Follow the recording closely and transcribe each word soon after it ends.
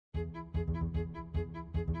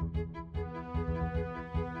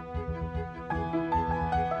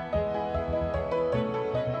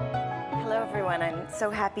everyone. I'm so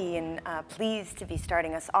happy and pleased to be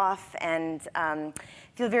starting us off, and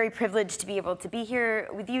feel very privileged to be able to be here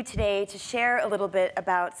with you today to share a little bit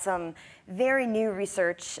about some very new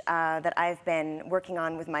research that I've been working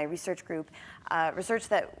on with my research group, research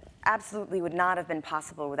that absolutely would not have been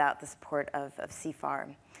possible without the support of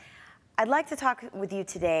CIFAR. I'd like to talk with you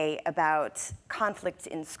today about conflict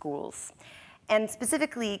in schools, and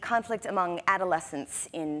specifically conflict among adolescents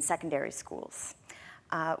in secondary schools.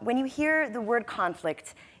 When you hear the word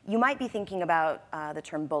conflict, you might be thinking about the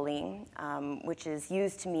term bullying, which is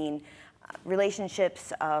used to mean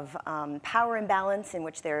relationships of power imbalance in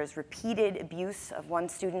which there is repeated abuse of one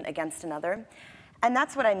student against another. And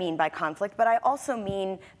that's what I mean by conflict, but I also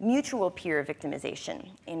mean mutual peer victimization,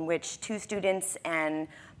 in which two students, and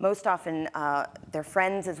most often their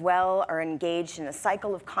friends as well, are engaged in a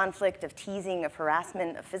cycle of conflict, of teasing, of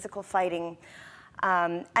harassment, of physical fighting.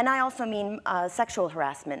 And I also mean sexual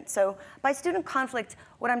harassment. So by student conflict,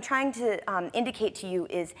 what I'm trying to indicate to you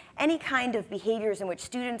is any kind of behaviors in which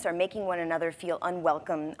students are making one another feel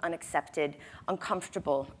unwelcome, unaccepted,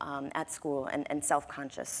 uncomfortable at school, and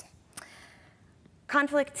self-conscious.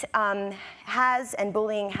 Conflict and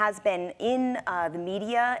bullying has been in the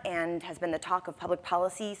media and has been the talk of public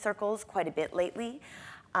policy circles quite a bit lately.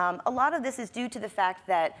 A lot of this is due to the fact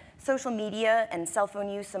that social media and cell phone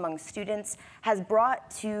use among students has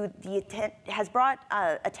brought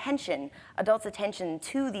adults' attention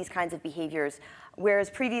to these kinds of behaviors, whereas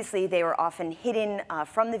previously they were often hidden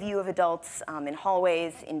from the view of adults in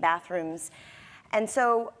hallways, in bathrooms. And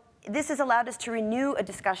so this has allowed us to renew a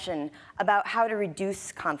discussion about how to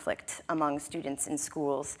reduce conflict among students in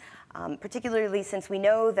schools, particularly since we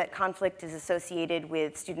know that conflict is associated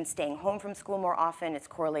with students staying home from school more often. It's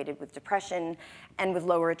correlated with depression and with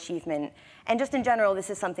lower achievement. And just in general,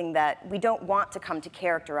 this is something that we don't want to come to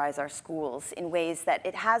characterize our schools in ways that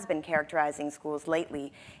it has been characterizing schools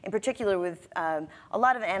lately, in particular with a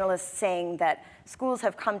lot of analysts saying that schools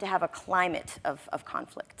have come to have a climate of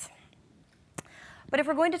conflict. But if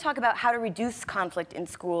we're going to talk about how to reduce conflict in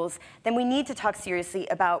schools, then we need to talk seriously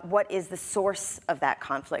about what is the source of that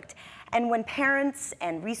conflict. And when parents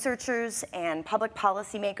and researchers and public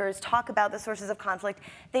policymakers talk about the sources of conflict,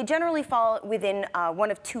 they generally fall within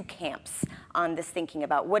one of two camps on this thinking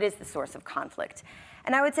about what is the source of conflict.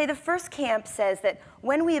 And I would say the first camp says that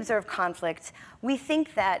when we observe conflict, we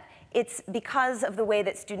think that it's because of the way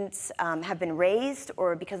that students have been raised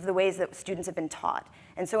or because of the ways that students have been taught.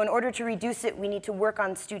 And so in order to reduce it, we need to work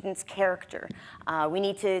on students' character. We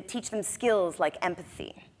need to teach them skills like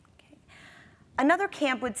empathy. Okay. Another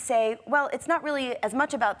camp would say, well, it's not really as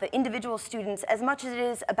much about the individual students as much as it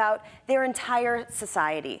is about their entire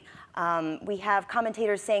society. We have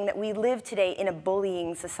commentators saying that we live today in a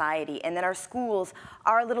bullying society and that our schools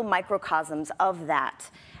are little microcosms of that.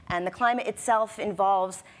 And the climate itself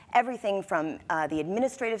involves everything from the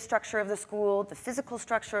administrative structure of the school, the physical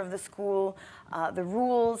structure of the school, the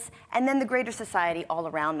rules, and then the greater society all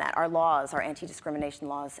around that, our laws, our anti-discrimination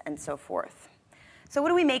laws, and so forth. So what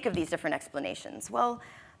do we make of these different explanations? Well,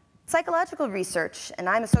 psychological research, and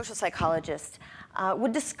I'm a social psychologist,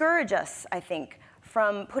 would discourage us, I think,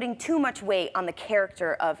 from putting too much weight on the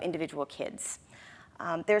character of individual kids.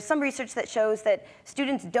 There's some research that shows that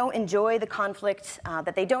students don't enjoy the conflict,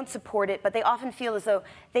 that they don't support it, but they often feel as though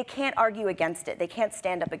they can't argue against it, they can't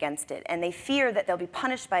stand up against it, and they fear that they'll be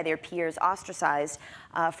punished by their peers, ostracized,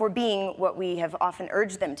 for being what we have often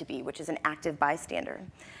urged them to be, which is an active bystander.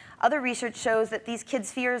 Other research shows that these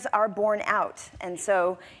kids' fears are borne out, and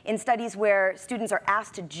so in studies where students are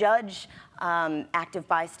asked to judge active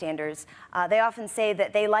bystanders, they often say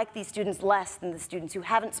that they like these students less than the students who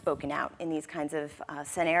haven't spoken out in these kinds of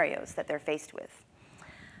scenarios that they're faced with.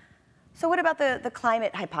 So what about the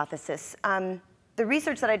climate hypothesis? The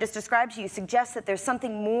research that I just described to you suggests that there's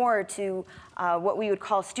something more to what we would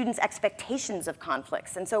call students' expectations of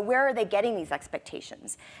conflicts. And so where are they getting these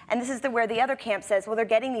expectations? And this is where the other camp says, well, they're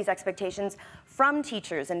getting these expectations from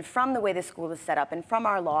teachers and from the way the school is set up and from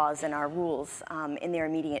our laws and our rules in their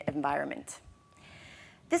immediate environment.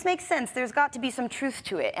 This makes sense. There's got to be some truth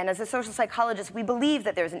to it. And as a social psychologist, we believe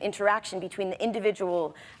that there's an interaction between the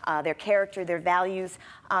individual, their character, their values,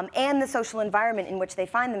 and the social environment in which they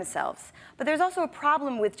find themselves. But there's also a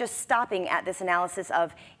problem with just stopping at this analysis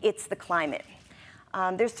of it's the climate.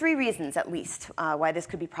 There's three reasons, at least, why this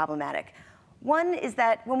could be problematic. One is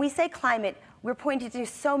that when we say climate, we're pointing to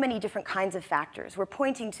so many different kinds of factors. We're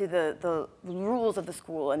pointing to the rules of the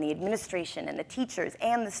school and the administration and the teachers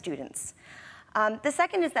and the students. The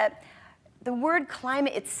second is that the word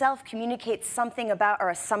climate itself communicates something about our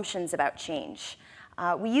assumptions about change.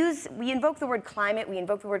 We invoke the word climate, we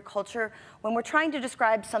invoke the word culture when we're trying to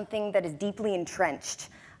describe something that is deeply entrenched,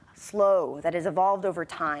 slow, that has evolved over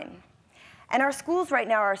time. And our schools right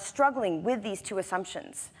now are struggling with these two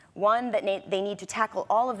assumptions. One, that they need to tackle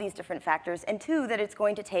all of these different factors, and two, that it's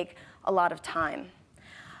going to take a lot of time.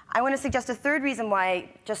 I want to suggest a third reason why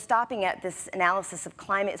just stopping at this analysis of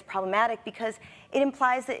climate is problematic, because it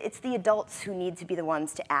implies that it's the adults who need to be the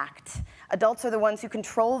ones to act. Adults are the ones who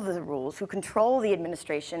control the rules, who control the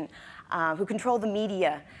administration, who control the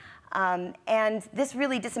media. And this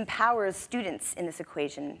really disempowers students in this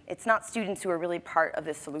equation. It's not students who are really part of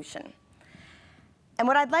this solution. And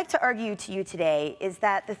what I'd like to argue to you today is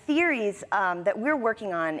that the theories that we're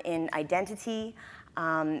working on in identity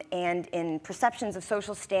and in perceptions of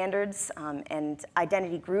social standards and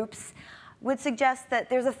identity groups would suggest that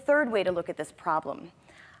there's a third way to look at this problem.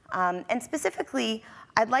 And specifically,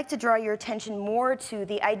 I'd like to draw your attention more to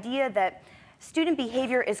the idea that student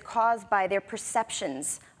behavior is caused by their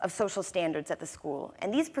perceptions of social standards at the school.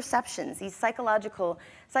 And these perceptions, these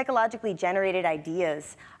psychologically generated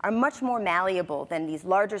ideas, are much more malleable than these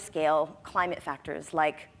larger scale climate factors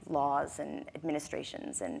like laws and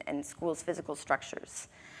administrations and schools' physical structures.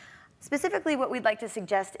 Specifically, what we'd like to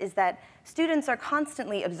suggest is that students are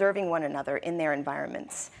constantly observing one another in their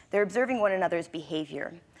environments. They're observing one another's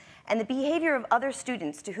behavior. And the behavior of other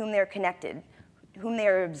students to whom they're connected, whom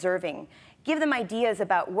they're observing, give them ideas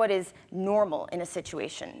about what is normal in a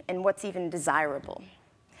situation and what's even desirable.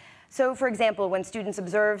 So for example, when students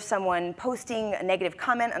observe someone posting a negative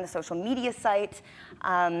comment on a social media site,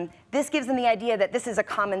 this gives them the idea that this is a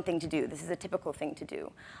common thing to do. This is a typical thing to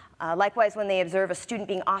do. Likewise, when they observe a student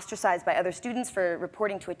being ostracized by other students for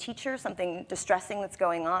reporting to a teacher something distressing that's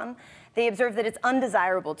going on, they observe that it's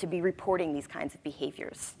undesirable to be reporting these kinds of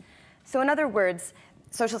behaviors. So in other words,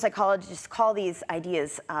 social psychologists call these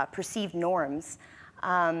ideas perceived norms.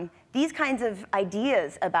 These kinds of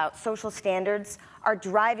ideas about social standards are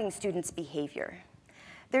driving students' behavior.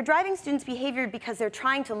 They're driving students' behavior because they're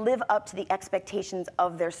trying to live up to the expectations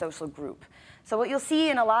of their social group. So what you'll see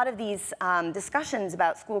in a lot of these discussions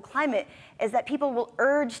about school climate is that people will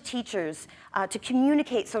urge teachers to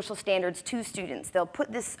communicate social standards to students. They'll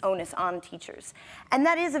put this onus on teachers. And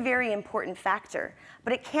that is a very important factor,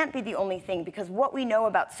 but it can't be the only thing, because what we know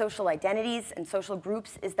about social identities and social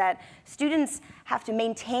groups is that students have to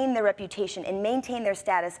maintain their reputation and maintain their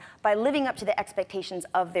status by living up to the expectations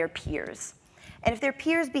of their peers. And if their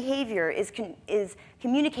peers' behavior is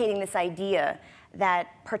communicating this idea that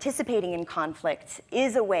participating in conflict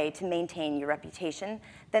is a way to maintain your reputation,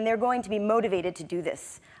 then they're going to be motivated to do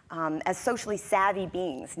this as socially savvy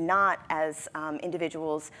beings, not as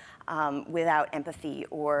individuals without empathy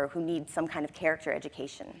or who need some kind of character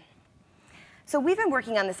education. So we've been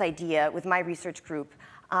working on this idea with my research group,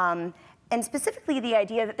 and specifically the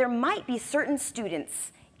idea that there might be certain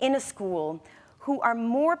students in a school who are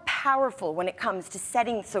more powerful when it comes to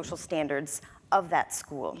setting social standards of that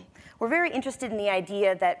school. We're very interested in the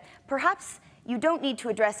idea that perhaps you don't need to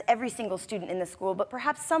address every single student in the school, but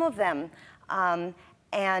perhaps some of them,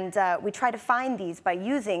 and we try to find these by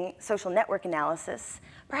using social network analysis.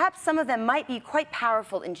 Perhaps some of them might be quite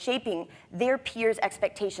powerful in shaping their peers'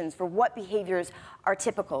 expectations for what behaviors are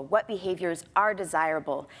typical, what behaviors are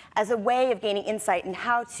desirable, as a way of gaining insight in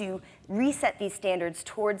how to reset these standards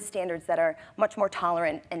towards standards that are much more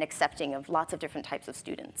tolerant and accepting of lots of different types of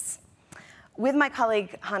students. With my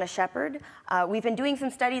colleague, Hannah Shepard, we've been doing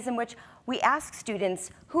some studies in which we ask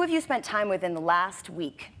students, who have you spent time with in the last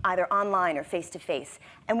week, either online or face-to-face?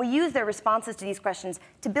 And we use their responses to these questions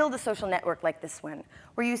to build a social network like this one,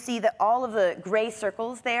 where you see that all of the gray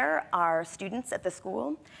circles there are students at the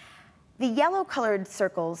school. The yellow-colored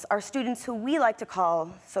circles are students who we like to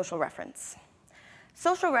call social reference.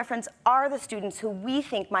 Social reference are the students who we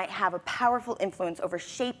think might have a powerful influence over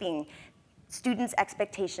shaping students'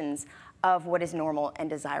 expectations of what is normal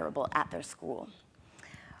and desirable at their school.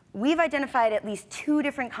 We've identified at least two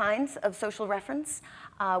different kinds of social reference.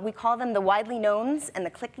 We call them the widely knowns and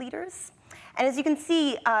the clique leaders. And as you can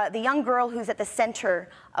see, the young girl who's at the center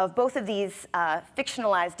of both of these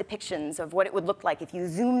fictionalized depictions of what it would look like if you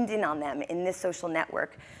zoomed in on them in this social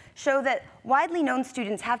network show that widely known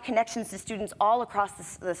students have connections to students all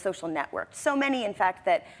across the social network. So many, in fact,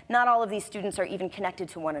 that not all of these students are even connected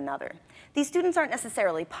to one another. These students aren't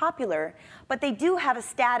necessarily popular, but they do have a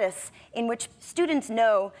status in which students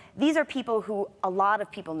know these are people who a lot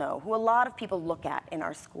of people know, who a lot of people look at in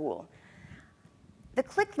our school. The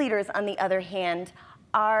clique leaders, on the other hand,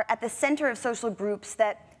 are at the center of social groups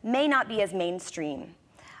that may not be as mainstream.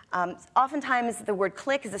 Oftentimes, the word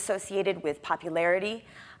clique is associated with popularity,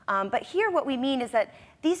 but here what we mean is that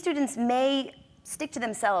these students may stick to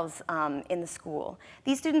themselves in the school.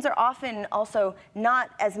 These students are often also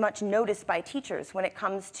not as much noticed by teachers when it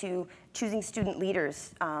comes to choosing student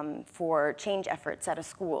leaders for change efforts at a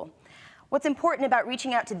school. What's important about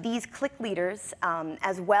reaching out to these clique leaders,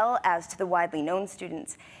 as well as to the widely known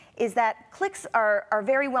students, is that cliques are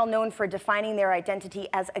very well known for defining their identity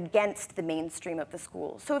as against the mainstream of the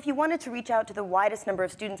school. So if you wanted to reach out to the widest number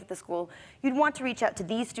of students at the school, you'd want to reach out to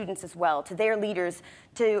these students as well, to their leaders,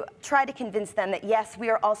 to try to convince them that yes, we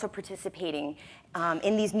are also participating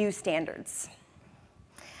in these new standards.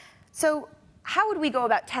 So how would we go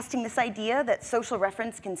about testing this idea that social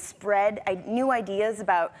reference can spread new ideas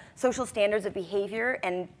about social standards of behavior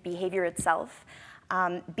and behavior itself?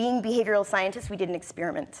 Being behavioral scientists, we did an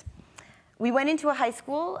experiment. We went into a high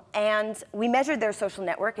school and we measured their social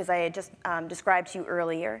network, as I had just described to you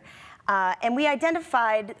earlier. And we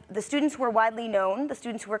identified the students who were widely known, the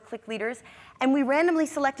students who were clique leaders, and we randomly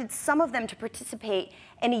selected some of them to participate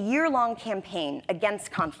in a year-long campaign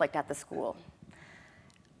against conflict at the school.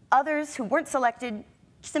 Others who weren't selected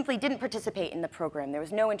simply didn't participate in the program. There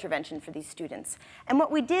was no intervention for these students. And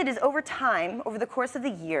what we did is over time, over the course of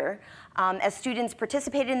the year, as students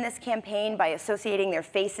participated in this campaign by associating their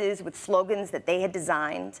faces with slogans that they had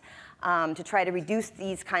designed to try to reduce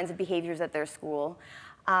these kinds of behaviors at their school,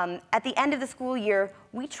 at the end of the school year,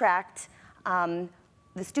 we tracked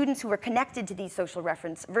the students who were connected to these social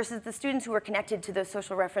reference versus the students who were connected to the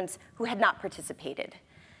social reference who had not participated.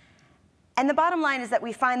 And the bottom line is that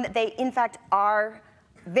we find that they, in fact, are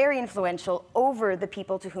very influential over the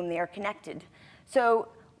people to whom they are connected. So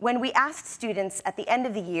when we asked students at the end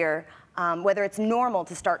of the year whether it's normal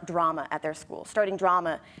to start drama at their school, starting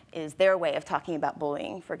drama is their way of talking about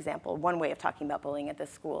bullying, for example, one way of talking about bullying at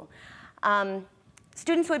this school.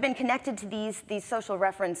 Students who had been connected to these social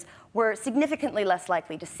reference were significantly less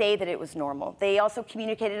likely to say that it was normal. They also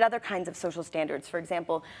communicated other kinds of social standards. For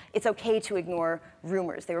example, it's okay to ignore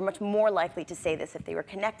rumors. They were much more likely to say this if they were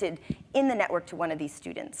connected in the network to one of these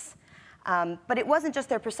students. But it wasn't just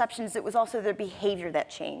their perceptions, it was also their behavior that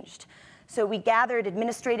changed. So we gathered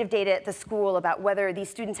administrative data at the school about whether these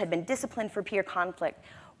students had been disciplined for peer conflict.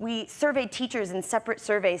 We surveyed teachers in separate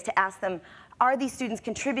surveys to ask them, are these students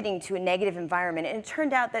contributing to a negative environment? And it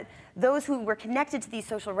turned out that those who were connected to these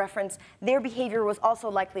social reference, their behavior was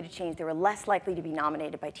also likely to change. They were less likely to be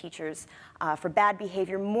nominated by teachers for bad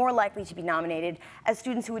behavior, more likely to be nominated as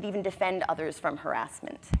students who would even defend others from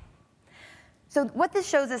harassment. So what this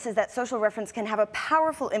shows us is that social reference can have a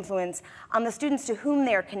powerful influence on the students to whom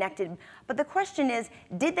they are connected. But the question is,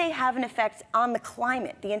 did they have an effect on the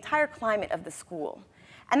climate, the entire climate of the school?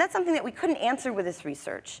 And that's something that we couldn't answer with this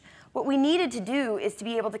research. What we needed to do is to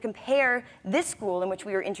be able to compare this school in which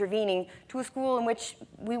we were intervening to a school in which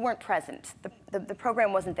we weren't present. The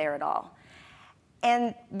program wasn't there at all.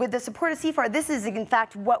 And with the support of CIFAR, this is in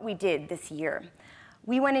fact what we did this year.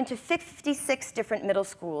 We went into 56 different middle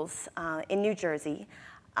schools in New Jersey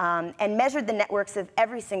and measured the networks of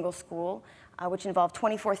every single school, which involved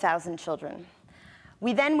 24,000 children.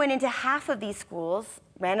 We then went into half of these schools,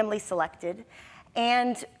 randomly selected,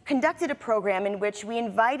 and conducted a program in which we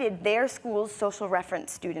invited their school's social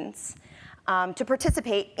reference students to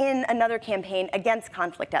participate in another campaign against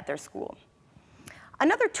conflict at their school.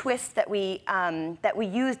 Another twist that we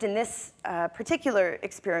used in this particular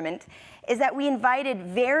experiment is that we invited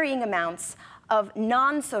varying amounts of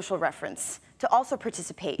non-social reference to also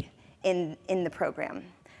participate in the program,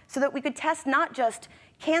 so that we could test not just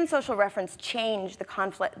can social reference change the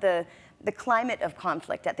climate of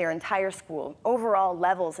conflict at their entire school, overall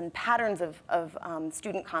levels and patterns of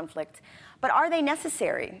student conflict, but are they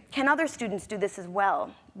necessary? Can other students do this as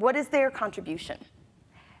well? What is their contribution?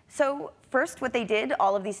 So first, what they did,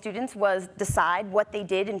 all of these students, was decide what they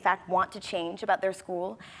did in fact want to change about their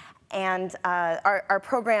school. And our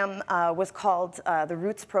program was called the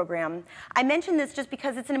Roots program. I mention this just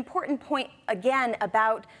because it's an important point, again,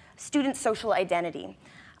 about student social identity.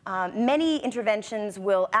 Many interventions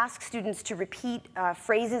will ask students to repeat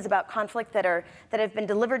phrases about conflict that have been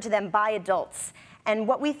delivered to them by adults. And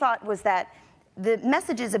what we thought was that the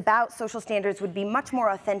messages about social standards would be much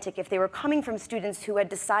more authentic if they were coming from students who had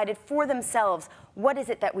decided for themselves, what is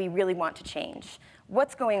it that we really want to change?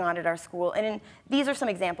 What's going on at our school? And these are some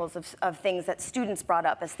examples of things that students brought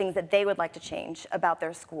up as things that they would like to change about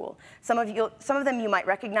their school. Some of them you might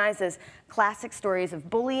recognize as classic stories of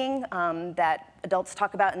bullying that adults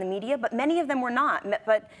talk about in the media, but many of them were not.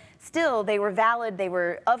 But still, they were valid, they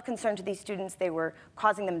were of concern to these students, they were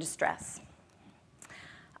causing them distress.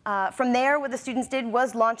 From there, what the students did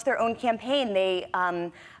was launch their own campaign. They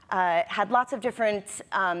had lots of different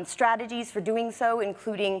strategies for doing so,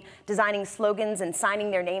 including designing slogans and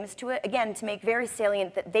signing their names to it, again, to make very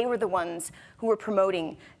salient that they were the ones who were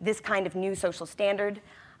promoting this kind of new social standard.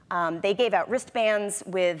 They gave out wristbands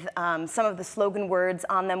with some of the slogan words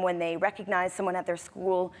on them when they recognized someone at their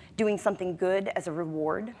school doing something good as a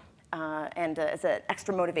reward and as an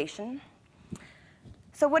extra motivation.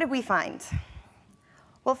 So what did we find?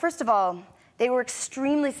 Well, first of all, they were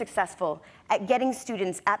extremely successful at getting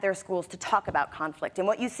students at their schools to talk about conflict. And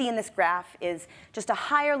what you see in this graph is just a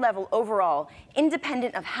higher level overall,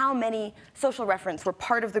 independent of how many social reference were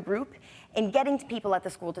part of the group, in getting people at the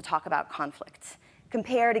school to talk about conflict,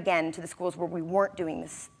 compared again to the schools where we weren't doing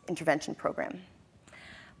this intervention program.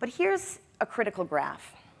 But here's a critical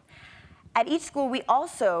graph. At each school, we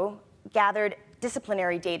also gathered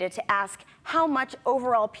disciplinary data to ask how much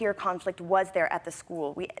overall peer conflict was there at the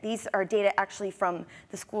school. These are data actually from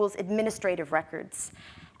the school's administrative records.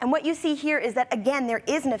 And what you see here is that, again, there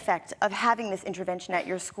is an effect of having this intervention at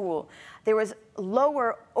your school. There was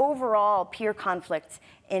lower overall peer conflict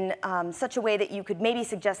in such a way that you could maybe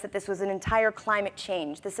suggest that this was an entire climate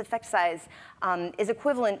change. This effect size is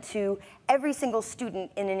equivalent to every single student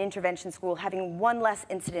in an intervention school having one less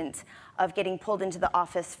incident of getting pulled into the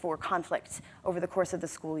office for conflict over the course of the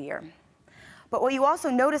school year. But what you also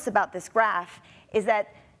notice about this graph is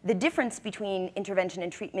that the difference between intervention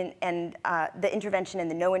and treatment and the intervention and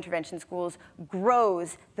the no intervention schools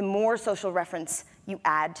grows the more social reference you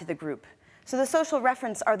add to the group. So the social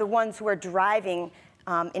reference are the ones who are driving,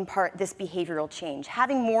 in part, this behavioral change.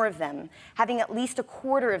 Having more of them, having at least a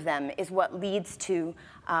quarter of them, is what leads to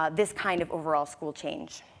this kind of overall school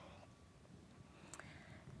change.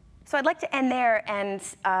 So I'd like to end there and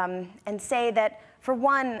say that, for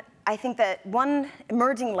one, I think that one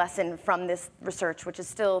emerging lesson from this research, which is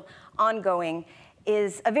still ongoing,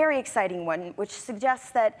 is a very exciting one, which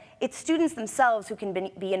suggests that it's students themselves who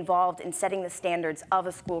can be involved in setting the standards of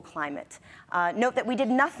a school climate. Note that we did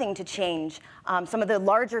nothing to change some of the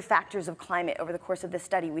larger factors of climate over the course of this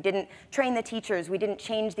study. We didn't train the teachers. We didn't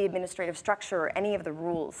change the administrative structure or any of the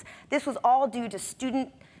rules. This was all due to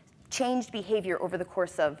student changed behavior over the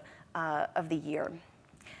course of the year.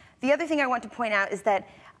 The other thing I want to point out is that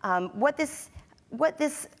what this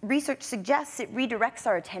research suggests, it redirects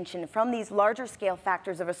our attention from these larger scale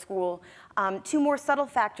factors of a school to more subtle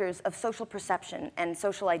factors of social perception and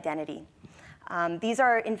social identity. These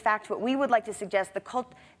are, in fact, what we would like to suggest,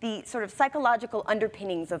 the sort of psychological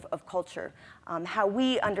underpinnings of culture, how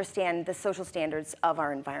we understand the social standards of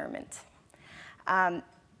our environment.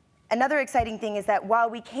 Another exciting thing is that while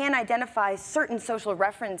we can identify certain social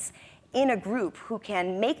reference in a group who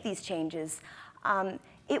can make these changes,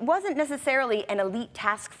 it wasn't necessarily an elite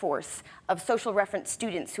task force of social reference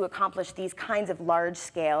students who accomplished these kinds of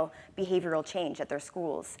large-scale behavioral change at their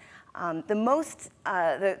schools.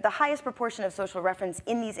 The highest proportion of social reference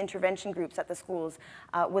in these intervention groups at the schools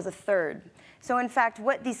was a third. So in fact,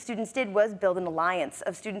 what these students did was build an alliance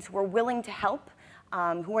of students who were willing to help,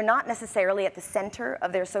 who were not necessarily at the center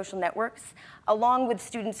of their social networks, along with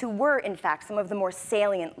students who were, in fact, some of the more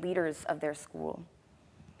salient leaders of their school.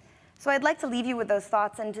 So I'd like to leave you with those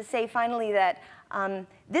thoughts and to say finally that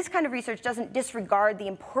this kind of research doesn't disregard the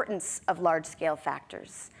importance of large-scale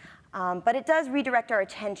factors, but it does redirect our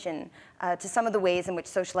attention to some of the ways in which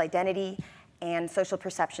social identity and social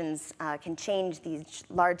perceptions can change these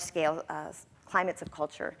large-scale climates of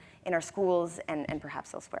culture in our schools and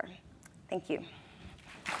perhaps elsewhere. Thank you.